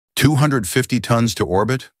250 tons to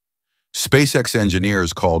orbit? SpaceX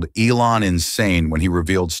engineers called Elon insane when he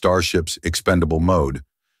revealed Starship's expendable mode,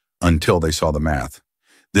 until they saw the math.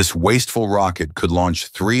 This wasteful rocket could launch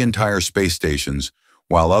 3 entire space stations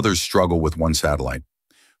while others struggle with 1 satellite.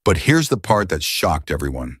 But here's the part that shocked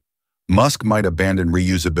everyone. Musk might abandon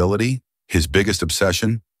reusability, his biggest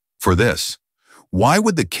obsession, for this. Why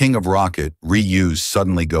would the king of rocket reuse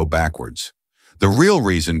suddenly go backwards? The real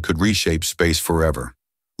reason could reshape space forever.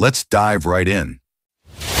 Let's dive right in.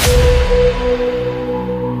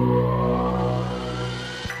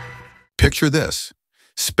 Picture this.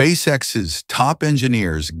 SpaceX's top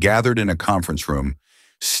engineers gathered in a conference room,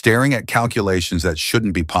 staring at calculations that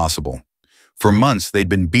shouldn't be possible. For months, they'd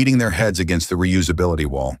been beating their heads against the reusability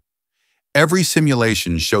wall. Every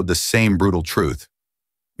simulation showed the same brutal truth.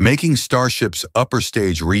 Making Starship's upper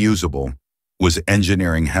stage reusable was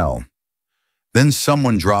engineering hell. Then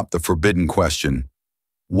someone dropped the forbidden question,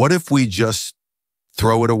 what if we just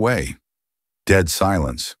throw it away? Dead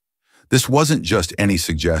silence. This wasn't just any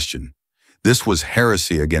suggestion. This was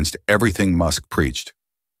heresy against everything Musk preached.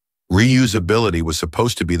 Reusability was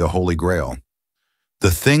supposed to be the holy grail, the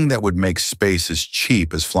thing that would make space as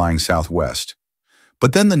cheap as flying southwest.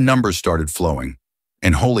 But then the numbers started flowing,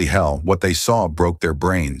 and holy hell, what they saw broke their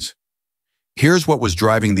brains. Here's what was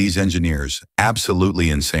driving these engineers absolutely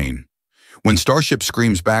insane. When Starship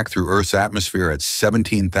screams back through Earth's atmosphere at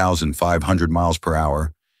 17,500 miles per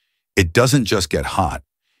hour, it doesn't just get hot,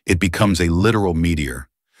 it becomes a literal meteor.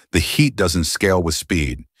 The heat doesn't scale with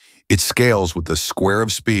speed, it scales with the square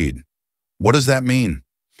of speed. What does that mean?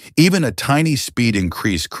 Even a tiny speed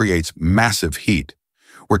increase creates massive heat.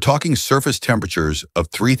 We're talking surface temperatures of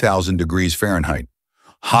 3,000 degrees Fahrenheit,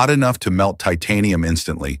 hot enough to melt titanium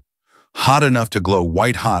instantly, hot enough to glow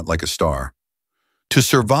white hot like a star. To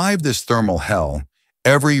survive this thermal hell,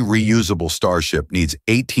 every reusable Starship needs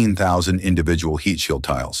 18,000 individual heat shield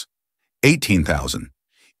tiles. 18,000.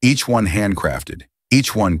 Each one handcrafted,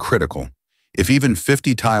 each one critical. If even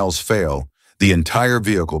 50 tiles fail, the entire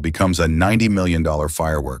vehicle becomes a $90 million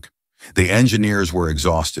firework. The engineers were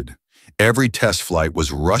exhausted. Every test flight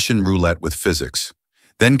was Russian roulette with physics.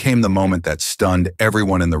 Then came the moment that stunned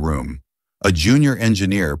everyone in the room. A junior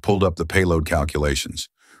engineer pulled up the payload calculations.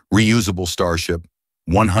 Reusable Starship,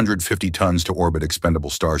 150 tons to orbit expendable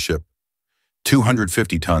Starship,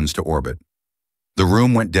 250 tons to orbit. The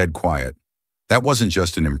room went dead quiet. That wasn't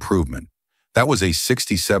just an improvement. That was a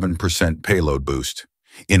 67% payload boost.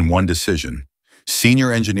 In one decision,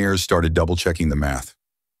 senior engineers started double-checking the math,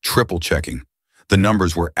 triple-checking. The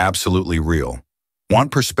numbers were absolutely real.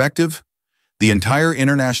 Want perspective? The entire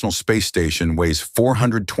International Space Station weighs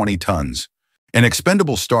 420 tons. An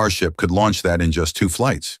expendable Starship could launch that in just 2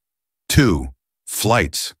 flights. 2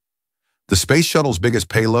 flights. The Space Shuttle's biggest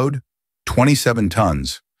payload? 27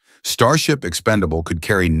 tons. Starship Expendable could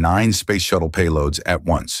carry 9 Space Shuttle payloads at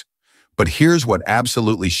once. But here's what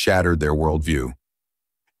absolutely shattered their worldview.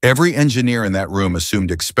 Every engineer in that room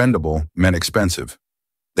assumed expendable meant expensive.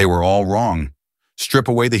 They were all wrong. Strip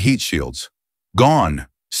away the heat shields. Gone.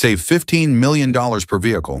 Save $15 million per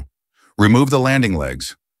vehicle. Remove the landing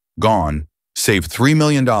legs. Gone. Save $3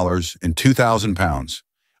 million and 2,000 pounds.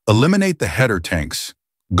 Eliminate the header tanks.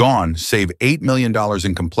 Gone. Save $8 million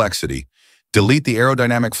in complexity. Delete the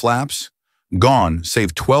aerodynamic flaps. Gone.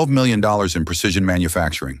 Save $12 million in precision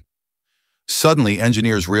manufacturing. Suddenly,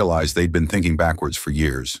 engineers realized they'd been thinking backwards for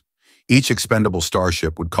years. Each expendable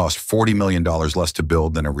Starship would cost $40 million less to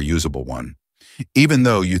build than a reusable one, even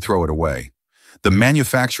though you throw it away. The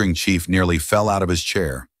manufacturing chief nearly fell out of his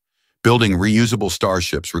chair. Building reusable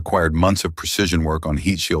Starships required months of precision work on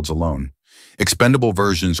heat shields alone. Expendable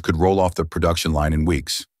versions could roll off the production line in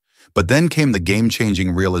weeks. But then came the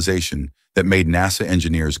game-changing realization that made NASA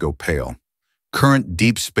engineers go pale. Current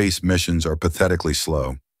deep space missions are pathetically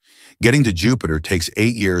slow. Getting to Jupiter takes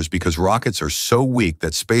 8 years because rockets are so weak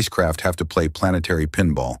that spacecraft have to play planetary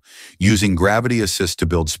pinball, using gravity assist to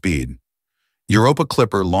build speed. Europa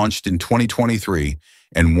Clipper launched in 2023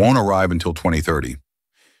 and won't arrive until 2030.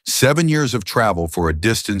 7 years of travel for a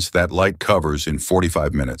distance that light covers in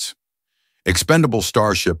 45 minutes. Expendable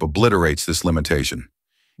Starship obliterates this limitation.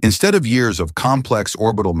 Instead of years of complex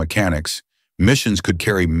orbital mechanics, missions could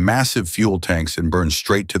carry massive fuel tanks and burn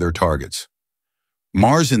straight to their targets.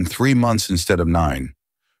 Mars in 3 months instead of 9.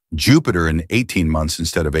 Jupiter in 18 months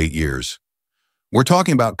instead of 8 years. We're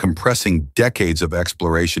talking about compressing decades of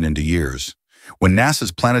exploration into years. When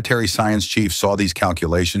NASA's planetary science chief saw these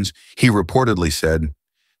calculations, he reportedly said,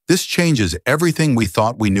 "This changes everything we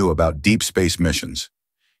thought we knew about deep space missions."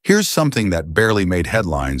 Here's something that barely made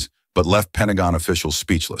headlines, but left Pentagon officials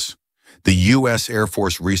speechless. The U.S. Air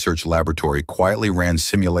Force Research Laboratory quietly ran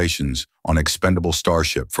simulations on expendable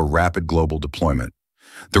Starship for rapid global deployment.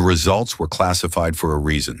 The results were classified for a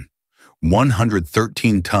reason.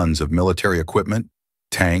 113 tons of military equipment,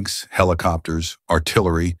 tanks, helicopters,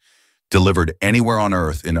 artillery, delivered anywhere on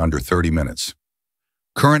Earth in under 30 minutes.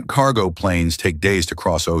 Current cargo planes take days to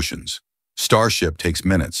cross oceans. Starship takes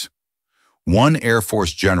minutes. One Air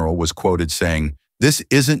Force general was quoted saying, "This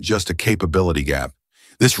isn't just a capability gap.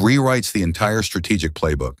 This rewrites the entire strategic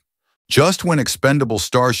playbook." Just when expendable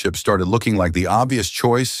Starship started looking like the obvious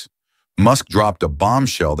choice, Musk dropped a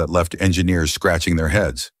bombshell that left engineers scratching their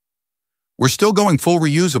heads. "We're still going full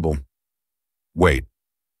reusable." Wait,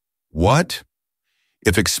 what?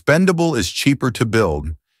 If expendable is cheaper to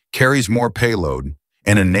build, carries more payload,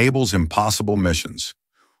 and enables impossible missions,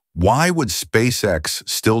 why would SpaceX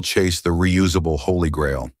still chase the reusable holy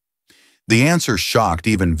grail? The answer shocked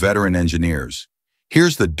even veteran engineers.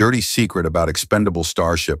 Here's the dirty secret about expendable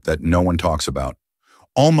Starship that no one talks about.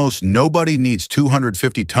 Almost nobody needs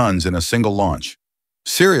 250 tons in a single launch.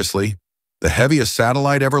 Seriously, the heaviest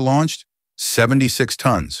satellite ever launched? 76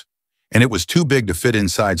 tons. And it was too big to fit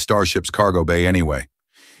inside Starship's cargo bay anyway.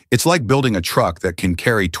 It's like building a truck that can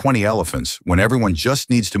carry 20 elephants when everyone just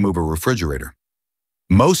needs to move a refrigerator.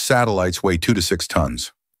 Most satellites weigh 2 to 6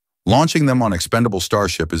 tons. Launching them on expendable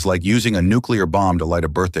Starship is like using a nuclear bomb to light a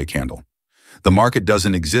birthday candle. The market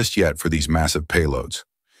doesn't exist yet for these massive payloads.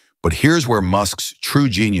 But here's where Musk's true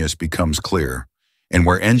genius becomes clear, and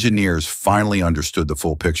where engineers finally understood the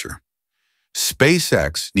full picture.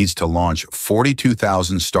 SpaceX needs to launch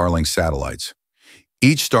 42,000 Starlink satellites.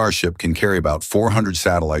 Each Starship can carry about 400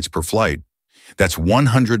 satellites per flight. That's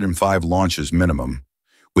 105 launches minimum.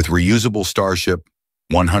 With reusable Starship,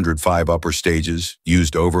 105 upper stages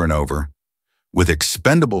used over and over. With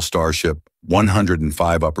expendable Starship,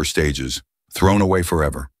 105 upper stages thrown away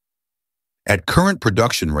forever. At current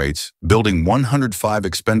production rates, building 105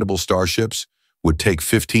 expendable Starships would take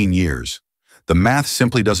 15 years. The math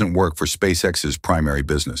simply doesn't work for SpaceX's primary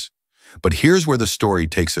business. But here's where the story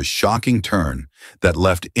takes a shocking turn that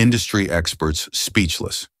left industry experts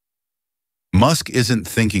speechless. Musk isn't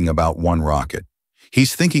thinking about one rocket.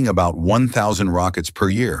 He's thinking about 1,000 rockets per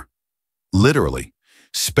year. Literally,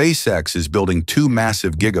 SpaceX is building 2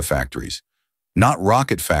 massive Gigafactories. Not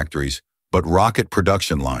rocket factories, but rocket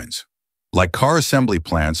production lines. Like car assembly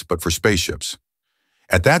plants, but for spaceships.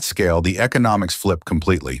 At that scale, the economics flip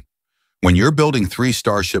completely. When you're building 3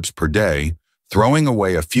 Starships per day, throwing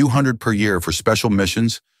away a few hundred per year for special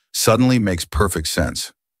missions suddenly makes perfect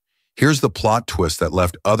sense. Here's the plot twist that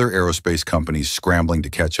left other aerospace companies scrambling to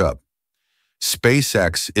catch up.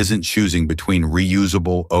 SpaceX isn't choosing between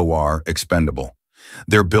reusable or expendable.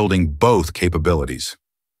 They're building both capabilities.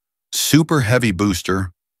 Super heavy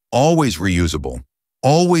booster, always reusable,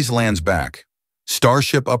 always lands back.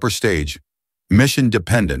 Starship upper stage, mission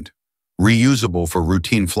dependent, reusable for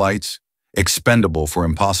routine flights, expendable for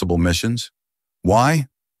impossible missions. Why?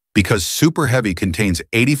 Because Super Heavy contains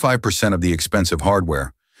 85% of the expensive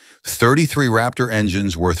hardware, 33 Raptor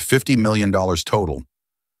engines worth $50 million total.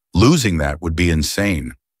 Losing that would be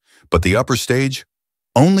insane. But the upper stage?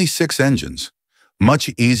 Only 6 engines. Much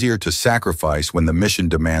easier to sacrifice when the mission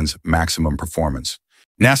demands maximum performance.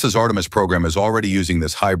 NASA's Artemis program is already using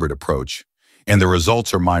this hybrid approach, and the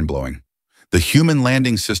results are mind-blowing. The human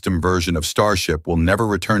landing system version of Starship will never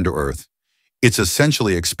return to Earth. It's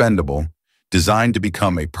essentially expendable, designed to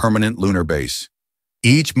become a permanent lunar base.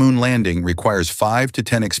 Each moon landing requires 5 to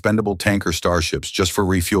 10 expendable tanker Starships just for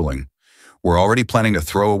refueling. We're already planning to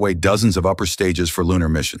throw away dozens of upper stages for lunar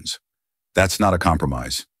missions. That's not a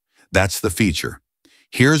compromise. That's the feature.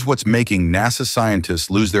 Here's what's making NASA scientists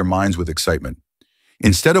lose their minds with excitement.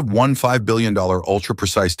 Instead of one $5 billion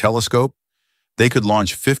ultra-precise telescope, they could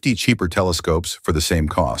launch 50 cheaper telescopes for the same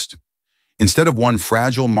cost. Instead of one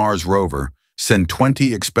fragile Mars rover, send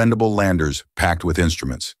 20 expendable landers packed with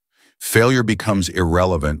instruments. Failure becomes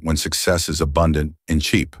irrelevant when success is abundant and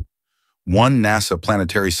cheap. One NASA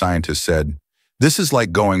planetary scientist said, "This is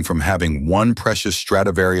like going from having one precious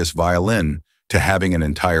Stradivarius violin to having an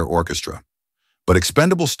entire orchestra." But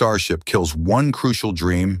expendable Starship kills one crucial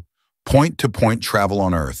dream: point-to-point travel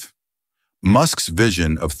on Earth. Musk's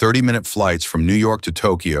vision of 30-minute flights from New York to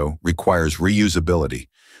Tokyo requires reusability.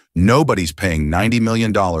 Nobody's paying $90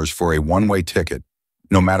 million for a one-way ticket,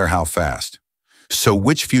 no matter how fast. So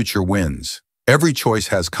which future wins? Every choice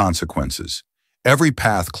has consequences. Every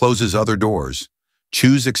path closes other doors.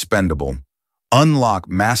 Choose expendable. Unlock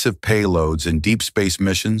massive payloads and deep space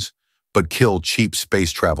missions, but kill cheap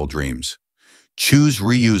space travel dreams. Choose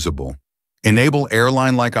reusable. Enable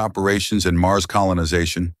airline-like operations and Mars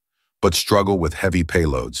colonization, but struggle with heavy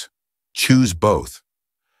payloads. Choose both.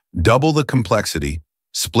 Double the complexity,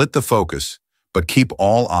 split the focus, but keep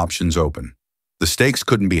all options open. The stakes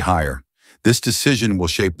couldn't be higher. This decision will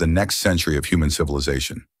shape the next century of human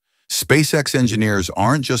civilization. SpaceX engineers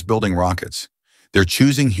aren't just building rockets. They're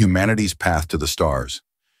choosing humanity's path to the stars.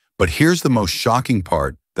 But here's the most shocking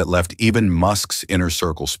part that left even Musk's inner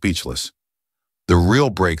circle speechless. The real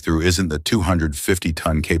breakthrough isn't the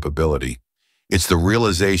 250-ton capability. It's the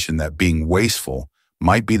realization that being wasteful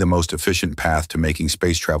might be the most efficient path to making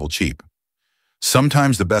space travel cheap.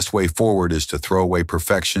 Sometimes the best way forward is to throw away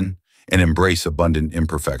perfection and embrace abundant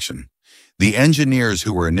imperfection. The engineers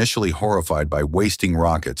who were initially horrified by wasting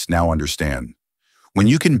rockets now understand. When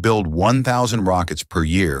you can build 1,000 rockets per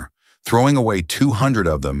year, throwing away 200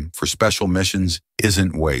 of them for special missions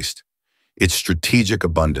isn't waste. It's strategic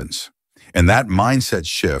abundance. And that mindset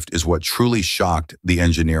shift is what truly shocked the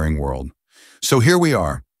engineering world. So here we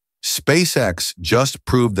are. SpaceX just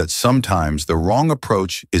proved that sometimes the wrong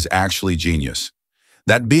approach is actually genius.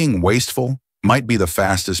 That being wasteful might be the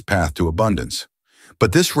fastest path to abundance.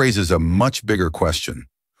 But this raises a much bigger question.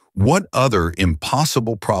 What other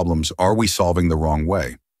impossible problems are we solving the wrong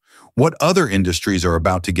way? What other industries are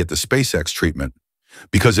about to get the SpaceX treatment?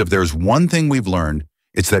 Because if there's one thing we've learned,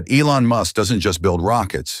 it's that Elon Musk doesn't just build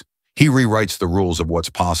rockets. He rewrites the rules of what's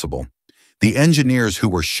possible. The engineers who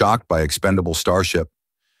were shocked by expendable Starship,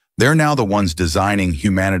 they're now the ones designing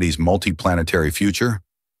humanity's multi-planetary future.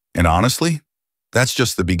 And honestly, that's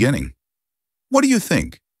just the beginning. What do you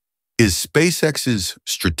think? Is SpaceX's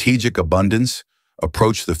strategic abundance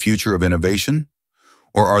approach the future of innovation?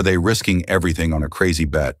 Or are they risking everything on a crazy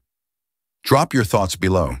bet? Drop your thoughts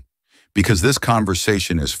below, because this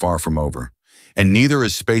conversation is far from over, and neither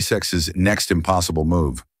is SpaceX's next impossible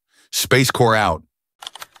move. Space Corps out.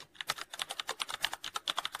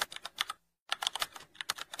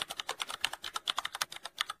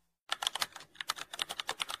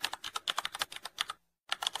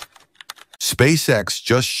 SpaceX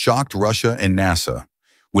just shocked Russia and NASA.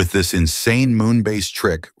 With this insane moon-based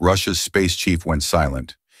trick, Russia's space chief went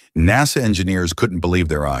silent. NASA engineers couldn't believe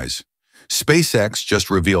their eyes. SpaceX just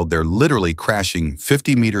revealed they're literally crashing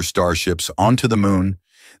 50-meter Starships onto the moon,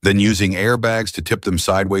 then using airbags to tip them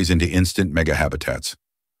sideways into instant megahabitats.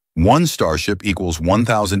 One Starship equals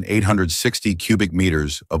 1,860 cubic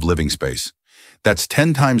meters of living space. That's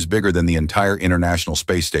 10 times bigger than the entire International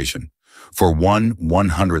Space Station, for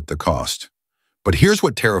 1/100th the cost. But here's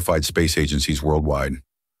what terrified space agencies worldwide.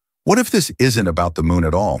 What if this isn't about the moon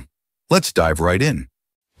at all? Let's dive right in.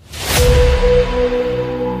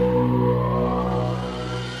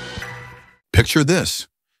 Picture this.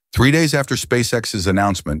 3 days after SpaceX's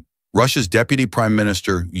announcement, Russia's Deputy Prime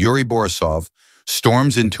Minister Yuri Borisov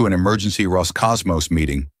storms into an emergency Roscosmos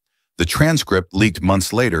meeting. The transcript, leaked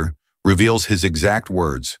months later, reveals his exact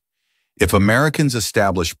words. If Americans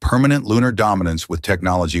establish permanent lunar dominance with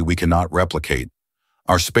technology we cannot replicate,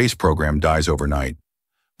 our space program dies overnight.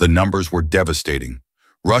 The numbers were devastating.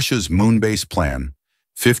 Russia's moon-based plan,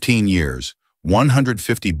 15 years,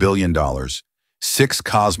 $150 billion, 6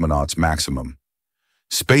 cosmonauts maximum.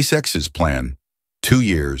 SpaceX's plan, 2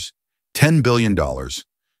 years, $10 billion,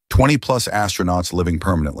 20-plus astronauts living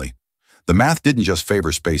permanently. The math didn't just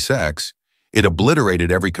favor SpaceX, it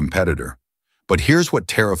obliterated every competitor. But here's what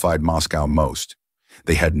terrified Moscow most.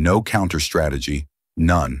 They had no counter-strategy,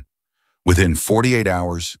 none. Within 48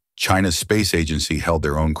 hours, China's space agency held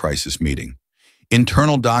their own crisis meeting.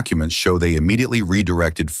 Internal documents show they immediately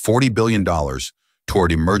redirected $40 billion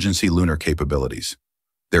toward emergency lunar capabilities.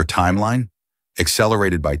 Their timeline?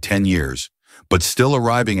 Accelerated by 10 years, but still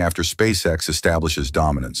arriving after SpaceX establishes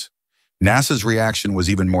dominance. NASA's reaction was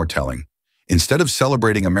even more telling. Instead of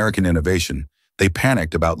celebrating American innovation, they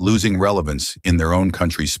panicked about losing relevance in their own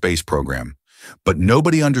country's space program. But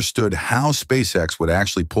nobody understood how SpaceX would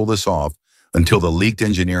actually pull this off until the leaked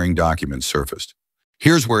engineering documents surfaced.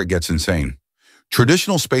 Here's where it gets insane.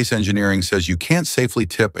 Traditional space engineering says you can't safely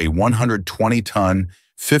tip a 120-ton,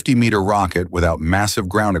 50-meter rocket without massive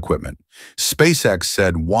ground equipment. SpaceX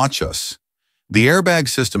said, watch us. The airbag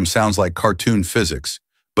system sounds like cartoon physics,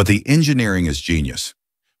 but the engineering is genius.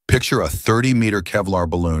 Picture a 30-meter Kevlar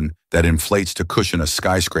balloon that inflates to cushion a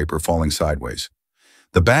skyscraper falling sideways.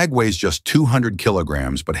 The bag weighs just 200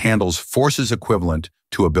 kilograms but handles forces equivalent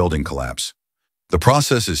to a building collapse. The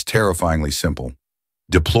process is terrifyingly simple.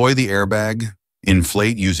 Deploy the airbag,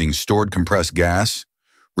 inflate using stored compressed gas,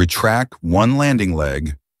 retract one landing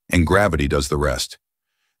leg, and gravity does the rest.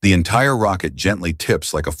 The entire rocket gently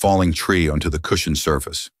tips like a falling tree onto the cushioned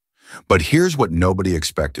surface. But here's what nobody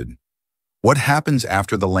expected. What happens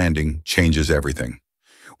after the landing changes everything.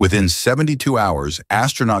 Within 72 hours,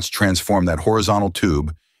 astronauts transform that horizontal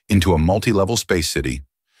tube into a multi-level space city.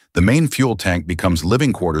 The main fuel tank becomes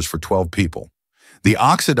living quarters for 12 people. The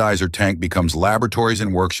oxidizer tank becomes laboratories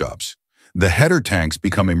and workshops. The header tanks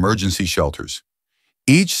become emergency shelters.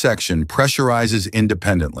 Each section pressurizes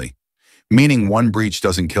independently, meaning one breach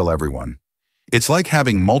doesn't kill everyone. It's like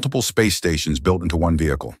having multiple space stations built into one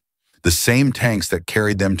vehicle. The same tanks that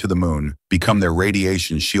carried them to the moon become their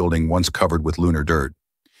radiation shielding once covered with lunar dirt.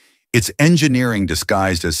 It's engineering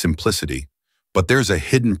disguised as simplicity, but there's a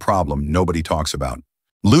hidden problem nobody talks about.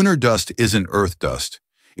 Lunar dust isn't Earth dust.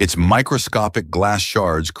 It's microscopic glass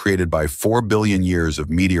shards created by 4 billion years of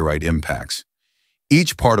meteorite impacts.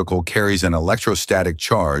 Each particle carries an electrostatic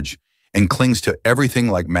charge and clings to everything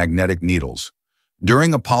like magnetic needles.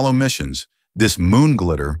 During Apollo missions, this moon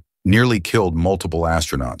glitter nearly killed multiple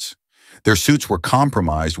astronauts. Their suits were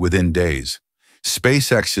compromised within days.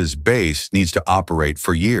 SpaceX's base needs to operate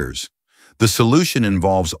for years. The solution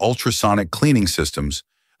involves ultrasonic cleaning systems,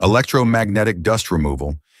 electromagnetic dust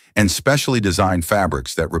removal, and specially designed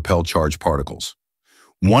fabrics that repel charged particles.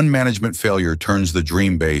 One management failure turns the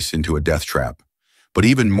dream base into a death trap. But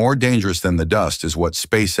even more dangerous than the dust is what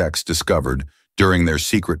SpaceX discovered during their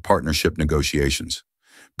secret partnership negotiations.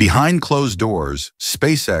 Behind closed doors,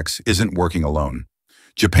 SpaceX isn't working alone.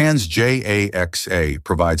 Japan's JAXA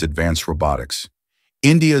provides advanced robotics.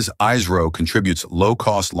 India's ISRO contributes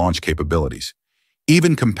low-cost launch capabilities.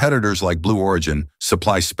 Even competitors like Blue Origin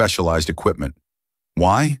supply specialized equipment.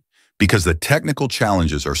 Why? Because the technical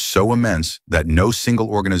challenges are so immense that no single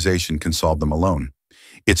organization can solve them alone.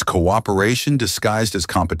 It's cooperation disguised as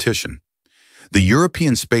competition. The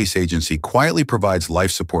European Space Agency quietly provides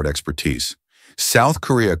life support expertise. South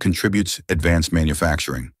Korea contributes advanced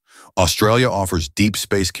manufacturing. Australia offers deep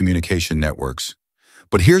space communication networks.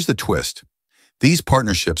 But here's the twist. These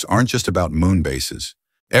partnerships aren't just about moon bases.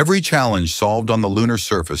 Every challenge solved on the lunar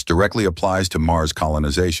surface directly applies to Mars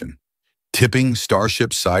colonization. Tipping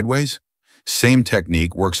Starships sideways? Same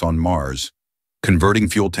technique works on Mars. Converting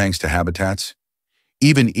fuel tanks to habitats?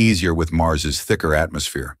 Even easier with Mars's thicker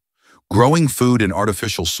atmosphere. Growing food in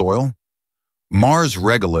artificial soil? Mars'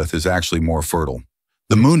 regolith is actually more fertile.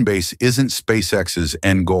 The moon base isn't SpaceX's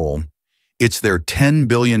end goal. It's their $10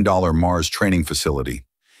 billion Mars training facility.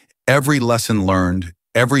 Every lesson learned,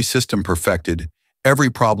 every system perfected, every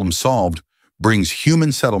problem solved brings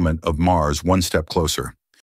human settlement of Mars one step closer.